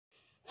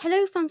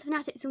Hello fans,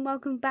 fanatics, and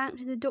welcome back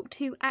to the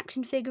Doctor Who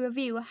action figure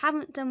review. I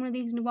haven't done one of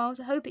these in a while,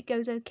 so I hope it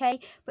goes okay,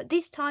 but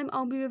this time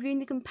I'll be reviewing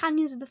the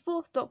Companions of the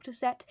Fourth Doctor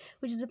set,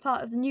 which is a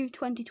part of the new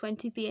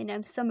 2020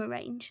 B&M summer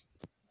range.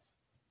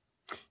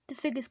 The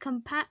figures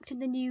come packed in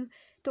the new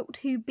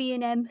Doctor Who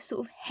B&M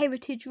sort of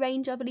heritage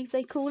range, I believe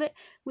they call it,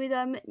 with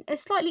a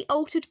slightly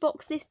altered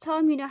box this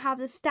time. You now have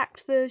the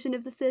stacked version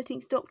of the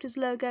 13th Doctor's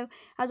logo,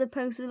 as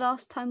opposed to the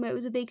last time where it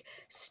was a big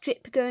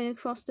strip going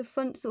across the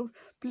front, sort of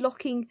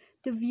blocking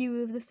the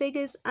view of the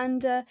figures.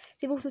 And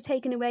they've also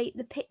taken away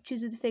the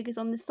pictures of the figures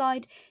on the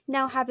side,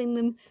 now having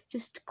them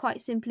just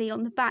quite simply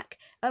on the back.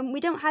 We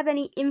don't have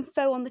any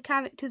info on the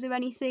characters or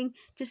anything,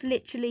 just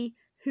literally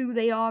who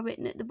they are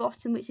written at the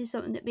bottom, which is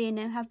something that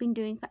B&M have been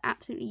doing for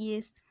absolutely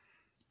years.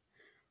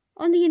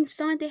 On the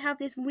inside they have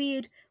this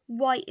weird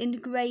white and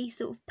grey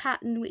sort of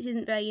pattern, which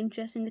isn't very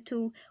interesting at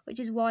all, which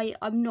is why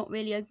I'm not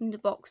really opening the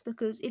box,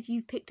 because if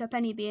you've picked up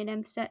any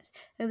B&M sets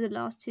over the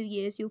last 2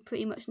 years, you'll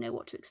pretty much know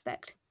what to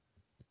expect.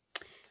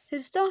 So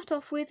to start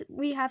off with,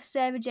 we have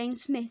Sarah Jane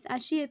Smith,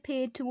 as she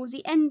appeared towards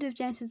the end of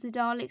Genesis of the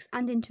Daleks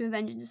and into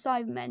Revenge of the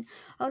Cybermen.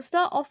 I'll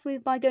start off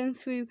by going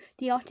through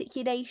the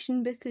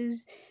articulation,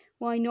 because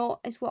why not?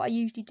 It's what I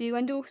usually do,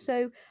 and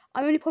also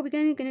I'm only probably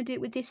going to do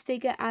it with this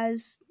figure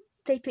as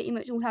they pretty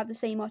much all have the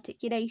same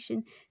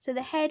articulation. So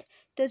the head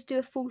does do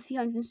a full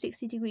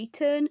 360-degree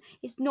turn.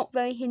 It's not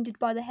very hindered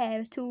by the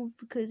hair at all,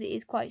 because it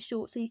is quite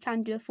short, so you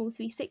can do a full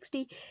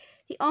 360.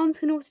 The arms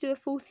can also do a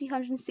full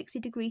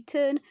 360-degree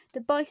turn.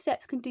 The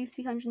biceps can do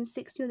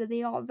 360, although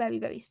they are very,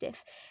 very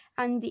stiff.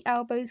 And the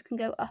elbows can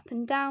go up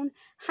and down.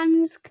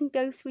 Hands can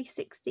go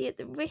 360 at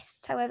the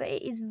wrists, however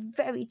it is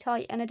very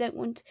tight, and I don't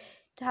want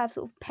to have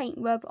sort of paint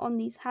rub on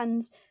these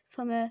hands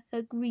from a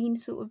green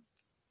sort of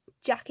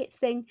jacket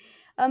thing.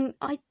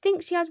 I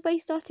think she has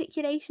waist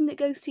articulation that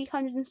goes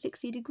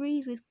 360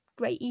 degrees with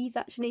great ease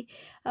actually.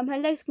 Her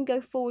legs can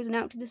go forwards and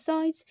out to the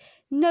sides.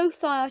 No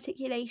thigh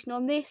articulation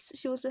on this.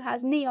 She also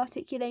has knee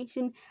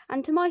articulation,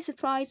 and to my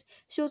surprise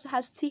she also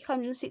has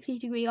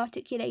 360-degree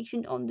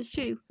articulation on the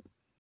shoe.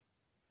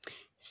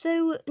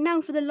 So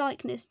now for the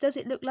likeness. Does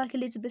it look like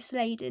Elizabeth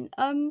Sladen?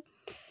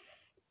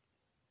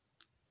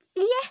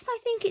 Yes, I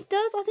think it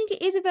does. I think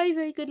it is a very,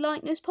 very good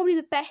likeness. Probably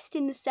the best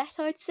in the set,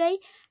 I'd say.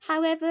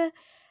 However,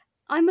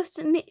 I must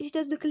admit she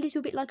does look a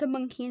little bit like a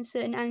monkey in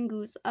certain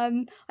angles. I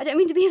don't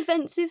mean to be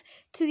offensive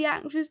to the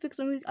actress, because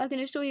I can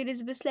assure you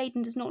Elizabeth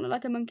Sladen does not look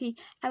like a monkey.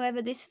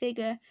 However, this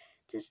figure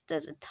just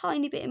does a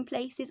tiny bit in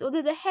places,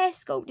 although the hair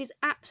sculpt is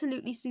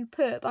absolutely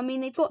superb. I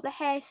mean, they've got the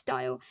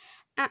hairstyle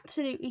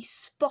absolutely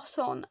spot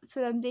on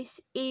from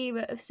this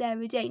era of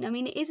Sarah Jane. I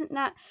mean, it isn't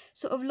that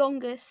sort of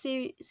longer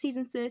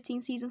season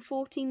 13, season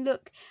 14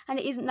 look, and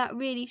it isn't that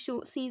really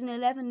short season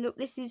 11 look.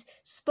 This is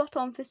spot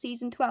on for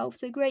season 12,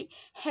 so great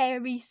hair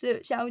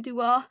research au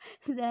revoir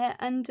there.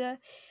 And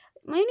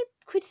my only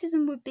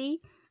criticism would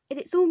be is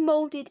it's all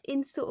moulded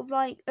in sort of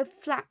like a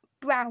flat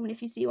brown,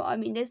 if you see what I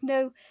mean. There's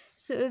no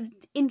sort of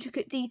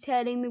intricate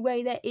detailing the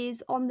way there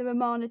is on the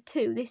Romana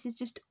 2. This is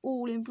just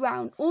all in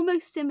brown,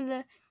 almost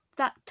similar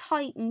that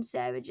Titan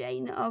Sarah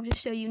Jane that I'll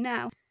just show you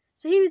now.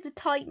 So here is the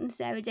Titan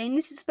Sarah Jane.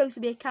 This is supposed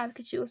to be a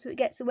caricature, so it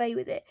gets away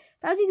with it.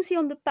 But as you can see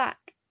on the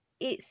back,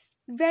 it's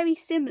very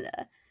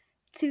similar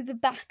to the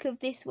back of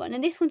this one.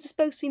 And this one's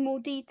supposed to be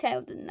more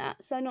detailed than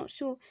that, so I'm not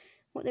sure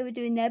what they were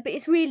doing there. But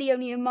it's really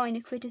only a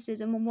minor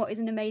criticism on what is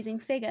an amazing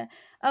figure.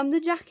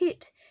 The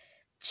jacket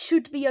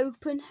should be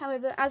open,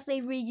 however, as they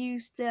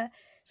reused the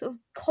sort of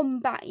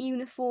combat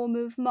uniform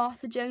of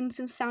Martha Jones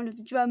and Sound of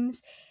the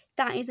Drums,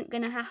 that isn't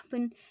going to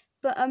happen.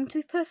 But to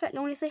be perfectly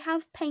honest, they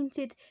have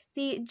painted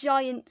the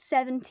giant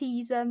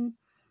 70s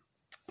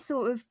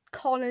sort of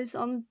collars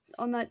on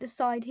like the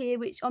side here,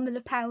 which on the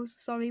lapels,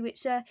 sorry,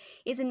 which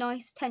is a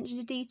nice attention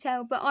to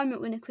detail. But I'm not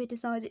going to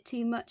criticise it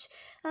too much.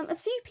 A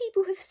few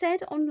people have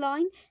said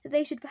online that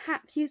they should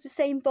perhaps use the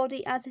same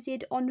body as it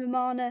did on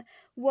Romana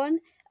 1,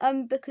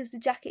 because the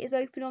jacket is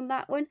open on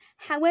that one.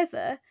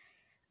 However,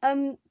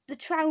 the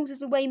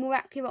trousers are way more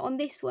accurate on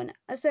this one.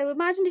 So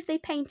imagine if they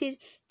painted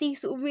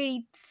these sort of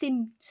really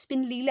thin,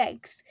 spindly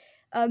legs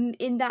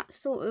in that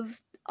sort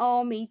of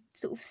army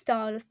sort of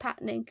style of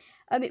patterning.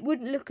 It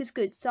wouldn't look as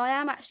good. So I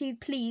am actually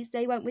pleased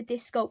they went with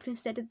this sculpt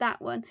instead of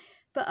that one.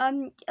 But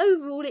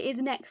overall, it is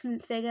an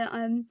excellent figure.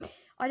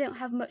 I don't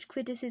have much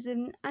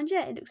criticism, and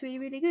yeah, it looks really,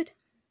 really good.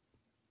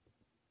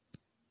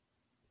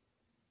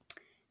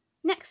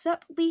 Next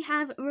up, we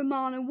have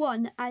Romana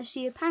 1, as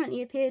she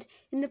apparently appeared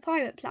in the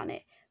Pirate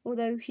Planet,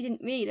 although she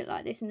didn't really look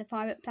like this in the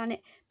Pirate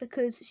Planet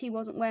because she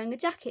wasn't wearing a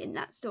jacket in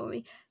that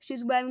story. She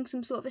was wearing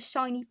some sort of a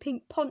shiny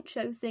pink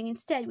poncho thing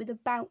instead, with a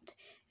bout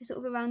sort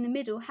of around the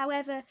middle.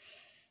 However,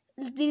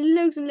 there's been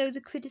loads and loads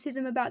of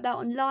criticism about that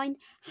online.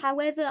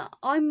 However,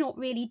 I'm not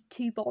really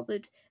too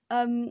bothered.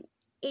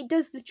 It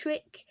does the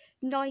trick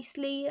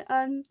nicely,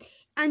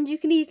 and you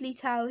can easily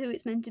tell who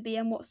it's meant to be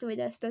and what story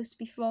they're supposed to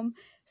be from.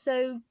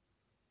 So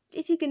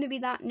if you're going to be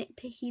that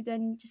nitpicky,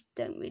 then just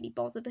don't really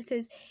bother,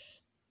 because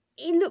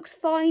it looks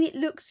fine.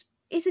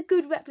 It's a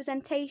good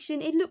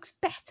representation. It looks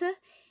better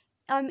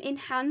in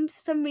hand. For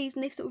some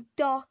reason they've sort of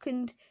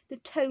darkened the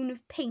tone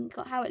of pink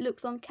or how it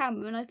looks on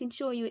camera, and I can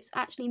assure you it's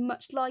actually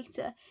much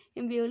lighter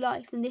in real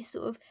life than this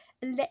sort of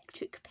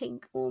electric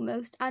pink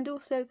almost. And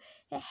also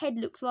her head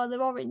looks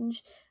rather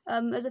orange,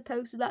 as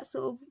opposed to that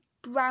sort of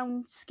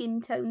brown skin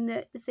tone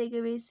that the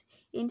figure is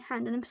in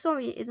hand. And I'm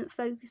sorry it isn't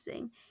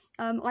focusing.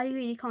 I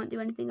really can't do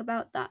anything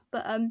about that,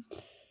 but oh,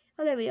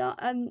 there we are.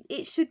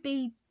 It should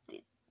be,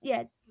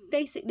 yeah,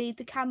 basically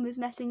the camera's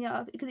messing it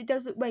up because it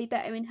does look way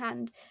better in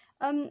hand.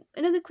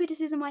 Another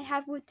criticism I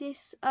have with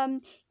this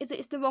is that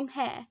it's the wrong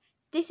hair.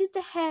 This is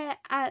the hair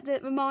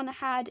that Romana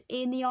had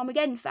in the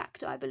Armageddon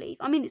Factor, I believe.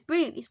 I mean, it's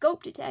brilliantly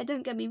sculpted hair,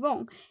 don't get me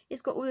wrong.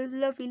 It's got all those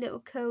lovely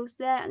little curls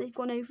there, and they've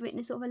gone over it in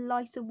a sort of a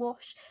lighter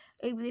wash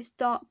over this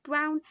dark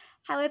brown.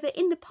 However,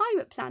 in the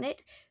Pirate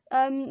Planet,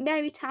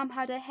 Mary Tam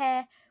had her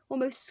hair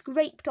almost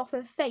scraped off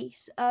her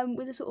face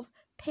with a sort of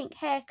pink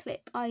hair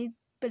clip, I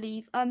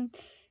believe.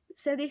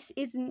 So this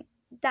isn't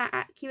that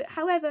accurate.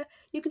 However,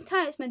 you can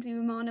tell it's meant to be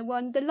Romana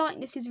 1. The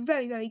likeness is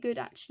very, very good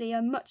actually,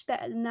 much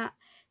better than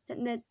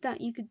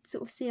that you could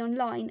sort of see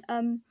online.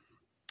 And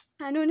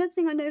another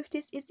thing I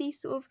noticed is these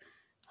sort of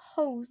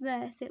holes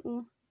there. If it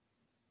will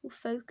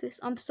focus.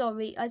 I'm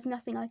sorry, there's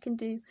nothing I can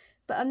do.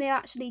 But they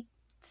actually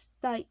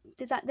they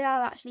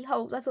are actually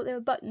holes. I thought they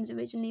were buttons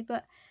originally,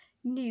 but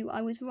knew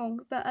I was wrong.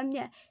 But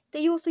yeah,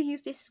 they also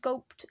use this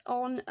sculpt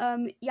on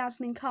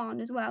Yasmin Khan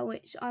as well,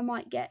 which I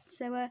might get.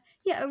 So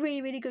yeah, a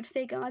really, really good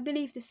figure. I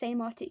believe the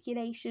same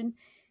articulation.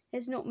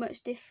 There's not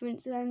much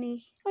difference.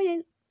 Only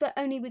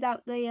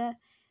without the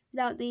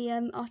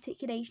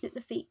articulation at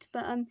the feet.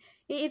 But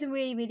it is a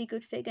really, really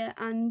good figure,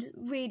 and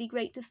really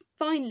great to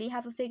finally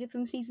have a figure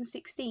from season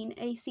 16,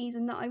 a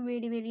season that I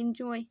really, really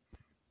enjoy.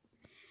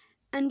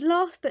 And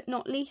last but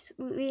not least,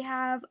 we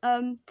have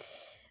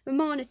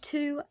Romana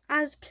 2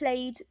 as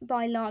played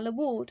by Lalla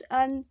Ward.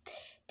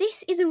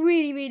 This is a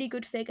really, really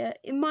good figure.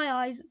 In my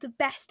eyes, the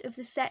best of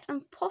the set,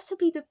 and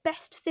possibly the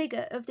best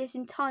figure of this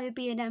entire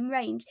B&M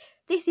range.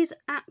 This is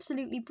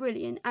absolutely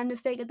brilliant, and a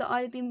figure that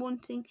I've been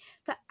wanting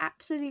for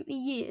absolutely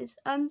years.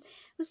 We'll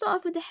start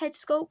off with the head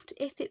sculpt.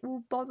 If it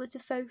will bother to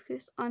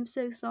focus, I'm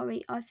so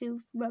sorry, I feel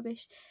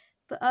rubbish.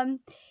 But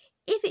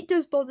if it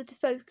does bother to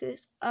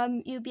focus,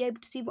 you'll be able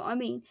to see what I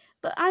mean.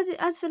 But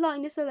as for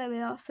likeness, so there we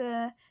are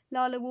for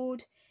Lalla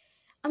Ward.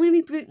 I'm going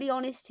to be brutally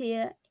honest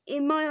here.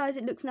 In my eyes,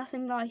 it looks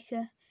nothing like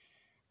her.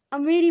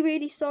 I'm really,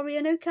 really sorry.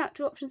 I know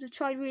Character Options have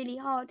tried really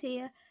hard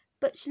here,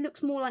 but she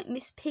looks more like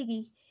Miss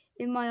Piggy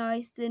in my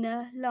eyes than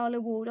Lalla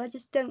Ward. I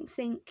just don't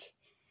think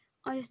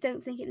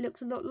it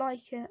looks a lot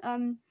like her.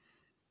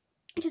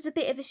 Which is a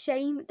bit of a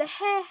shame. The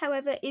hair,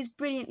 however, is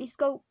brilliantly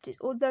sculpted,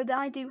 although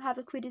I do have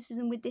a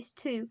criticism with this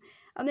too.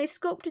 They've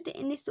sculpted it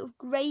in this sort of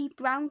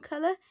grey-brown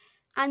colour,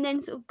 and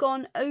then sort of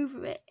gone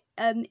over it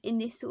in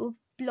this sort of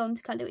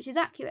blonde colour, which is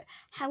accurate.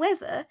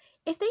 However,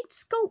 if they'd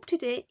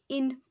sculpted it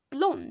in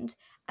blonde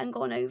and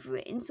gone over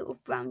it in sort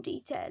of brown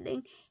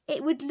detailing,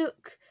 it would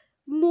look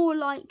more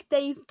like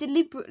they've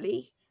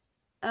deliberately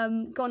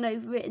gone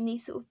over it in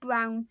these sort of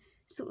brown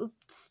sort of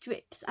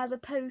strips, as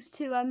opposed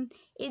to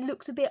it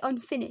looks a bit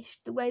unfinished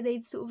the way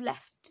they've sort of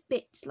left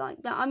bits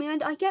like that. I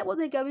mean, I get what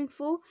they're going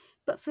for,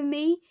 but for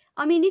me,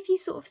 I mean, if you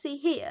sort of see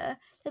here,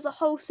 there's a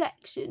whole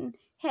section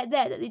here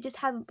there that they just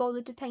haven't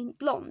bothered to paint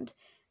blonde,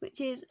 which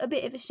is a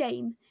bit of a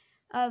shame.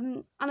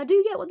 And I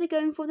do get what they're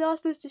going for. They are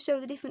supposed to show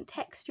the different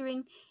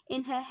texturing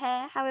in her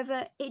hair.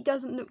 However, it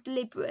doesn't look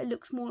deliberate. It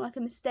looks more like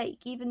a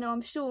mistake, even though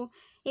I'm sure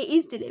it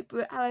is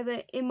deliberate.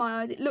 However, in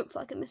my eyes, it looks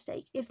like a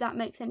mistake, if that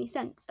makes any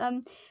sense.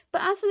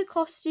 But as for the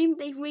costume,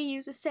 they've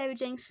reused a Sarah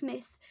Jane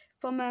Smith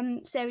from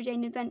Sarah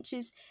Jane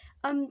Adventures.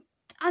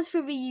 As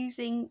for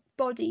reusing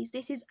bodies,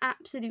 this is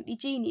absolutely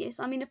genius.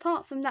 I mean,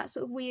 apart from that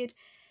sort of weird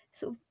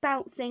sort of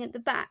bout thing at the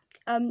back,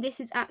 this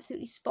is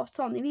absolutely spot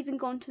on. They've even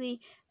gone to the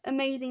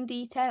amazing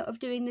detail of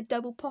doing the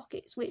double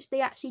pockets, which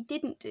they actually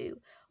didn't do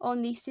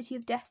on the City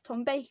of Death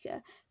Tom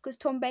Baker, because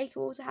Tom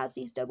Baker also has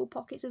these double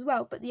pockets as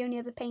well, but they only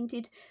ever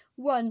painted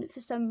one for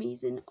some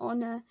reason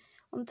on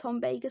Tom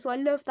Baker. So I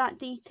love that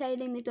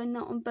detailing. They've done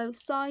that on both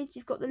sides.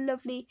 You've got the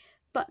lovely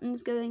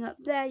buttons going up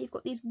there. You've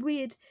got these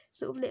weird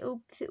sort of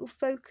little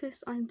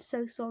focus. I'm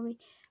so sorry.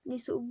 And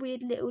these sort of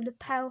weird little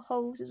lapel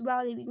holes as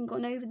well. They've even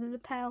gone over the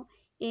lapel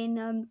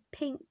in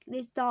pink,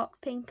 this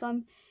dark pink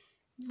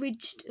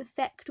ridged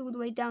effect all the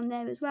way down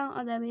there as well.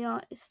 Oh, there we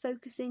are, it's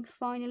focusing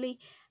finally.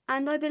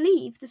 And I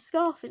believe the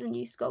scarf is a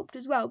new sculpt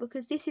as well,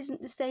 because this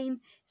isn't the same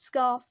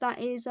scarf that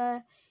is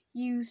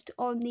used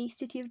on the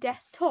City of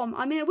Death Tom.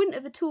 I mean, I wouldn't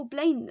have at all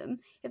blamed them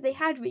if they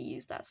had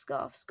reused that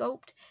scarf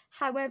sculpt.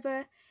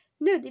 However,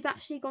 no, they've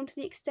actually gone to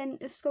the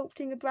extent of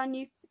sculpting a brand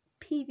new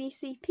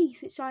PVC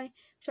piece, which I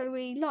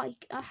really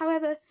like.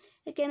 However,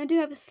 again, I do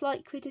have a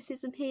slight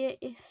criticism here.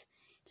 If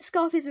the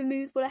scarf is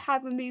removable, I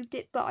have removed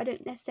it, but I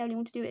don't necessarily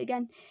want to do it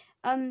again.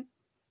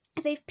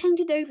 As they've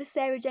painted over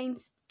Sarah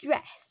Jane's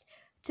dress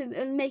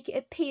to make it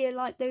appear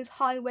like those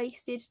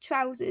high-waisted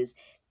trousers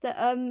that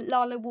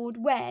Lalla Ward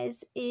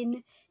wears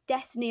in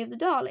Destiny of the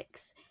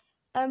Daleks,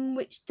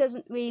 which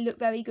doesn't really look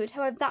very good.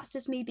 However, that's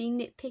just me being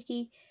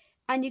nitpicky,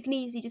 and you can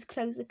easily just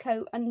close the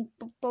coat, and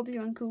Bob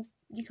your uncle,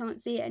 you can't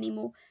see it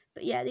anymore.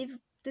 But yeah, the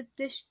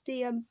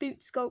boot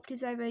sculpt is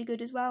very, very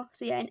good as well.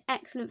 So yeah, an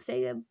excellent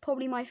figure,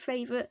 probably my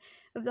favourite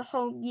of the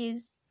whole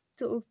year's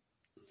sort of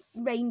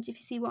range, if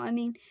you see what I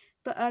mean.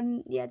 But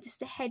yeah, just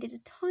the head is a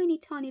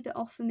tiny bit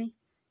off for me.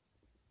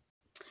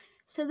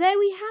 So there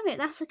we have it.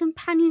 That's the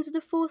Companions of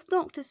the Fourth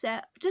Doctor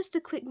set. Just a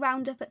quick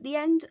roundup at the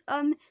end.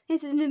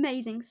 This is an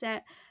amazing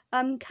set.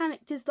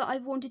 Characters that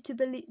I've wanted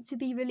to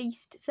be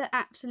released for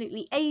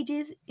absolutely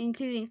ages,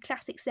 including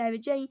classic Sarah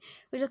Jane,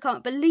 which I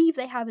can't believe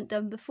they haven't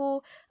done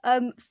before.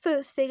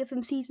 First figure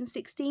from season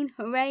 16,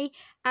 hooray!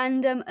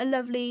 And a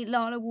lovely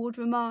Lalla Ward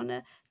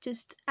Romana.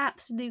 Just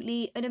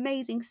absolutely an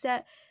amazing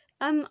set.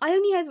 I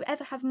only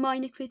ever have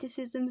minor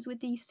criticisms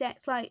with these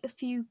sets, like a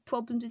few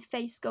problems with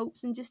face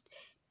sculpts and just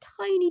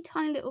tiny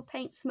little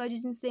paint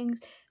smudges and things,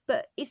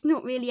 but it's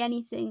not really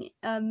anything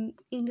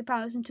in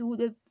comparison to all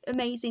the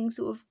amazing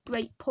sort of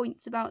great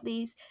points about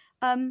these.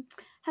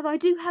 I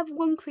do have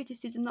one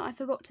criticism that I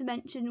forgot to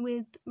mention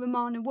with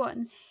Romana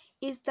 1,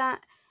 is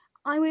that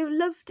I would have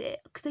loved it,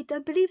 because I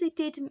believe they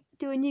did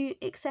do a new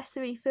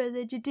accessory for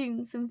the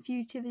Judoon from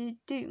Fugitive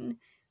Judoon.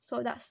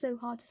 Sorry, that's so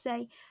hard to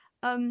say.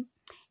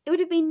 It would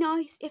have been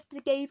nice if they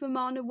gave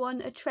Romana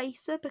 1 a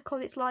tracer,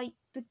 because it's like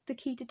the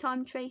Key to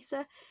Time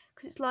tracer,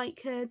 because it's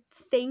like a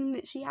thing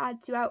that she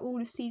had throughout all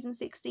of season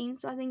 16,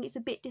 so I think it's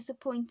a bit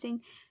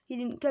disappointing you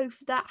didn't go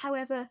for that.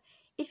 However,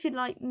 if you're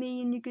like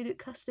me and you're good at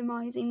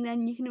customising,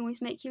 then you can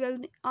always make your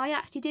own. I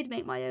actually did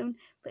make my own,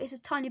 but it's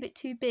a tiny bit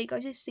too big. I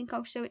just think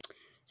I'll show it.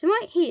 So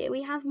right here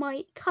we have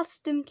my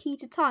custom Key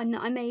to Time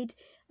that I made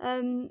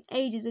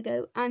ages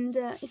ago, and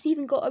it's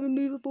even got a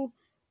removable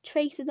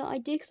tracer that I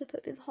did, because I put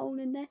a bit of a hole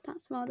in there.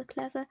 That's rather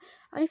clever.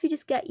 And if you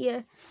just get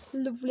your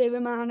lovely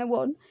Romana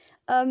 1,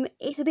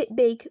 it's a bit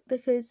big,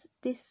 because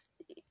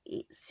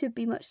it should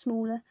be much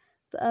smaller,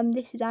 but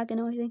this is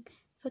agonising.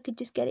 If I could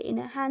just get it in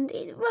a hand,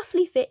 it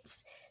roughly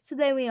fits. So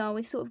there we are,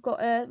 we've sort of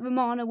got a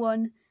Romana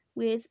 1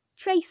 with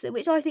tracer,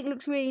 which I think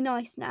looks really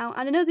nice now.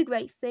 And another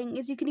great thing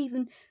is you can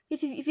even,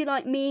 if you're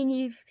like me and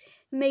you've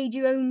made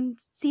your own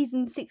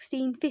season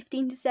 15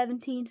 to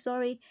 17,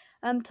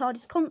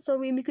 TARDIS console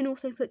room, you can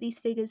also put these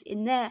figures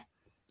in there.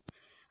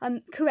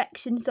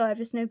 Correction, sorry, I've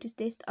just noticed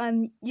this.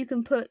 You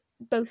can put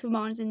both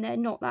Romanas in there,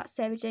 not that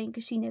Sarah Jane,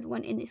 because she never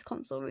went in this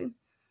console room.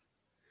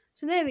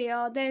 So there we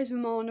are, there's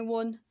Romana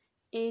 1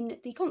 in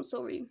the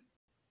console room.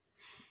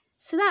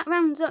 So that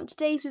rounds up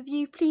today's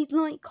review. Please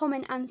like,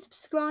 comment and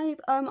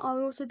subscribe.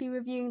 I'll also be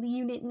reviewing the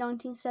Unit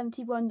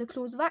 1971, the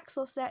Claws of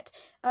Axor set,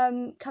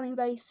 coming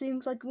very soon,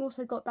 because I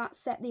also got that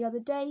set the other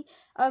day.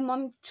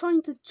 I'm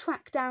trying to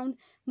track down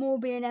more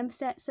B&M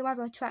sets, so as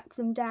I track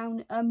them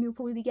down, you'll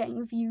probably be getting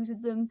reviews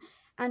of them,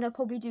 and I'll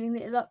probably be doing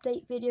little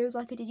update videos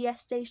like I did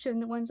yesterday, showing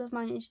the ones I've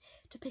managed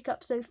to pick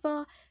up so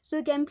far. So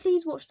again,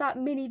 please watch that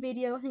mini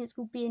video. I think it's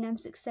called B&M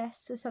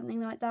Success or something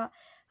like that.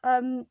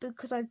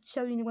 Because I've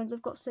shown you the ones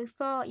I've got so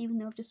far, even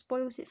though I've just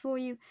spoiled it for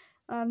you.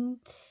 And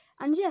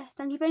yeah,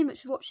 thank you very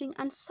much for watching,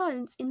 and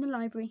silence in the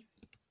library.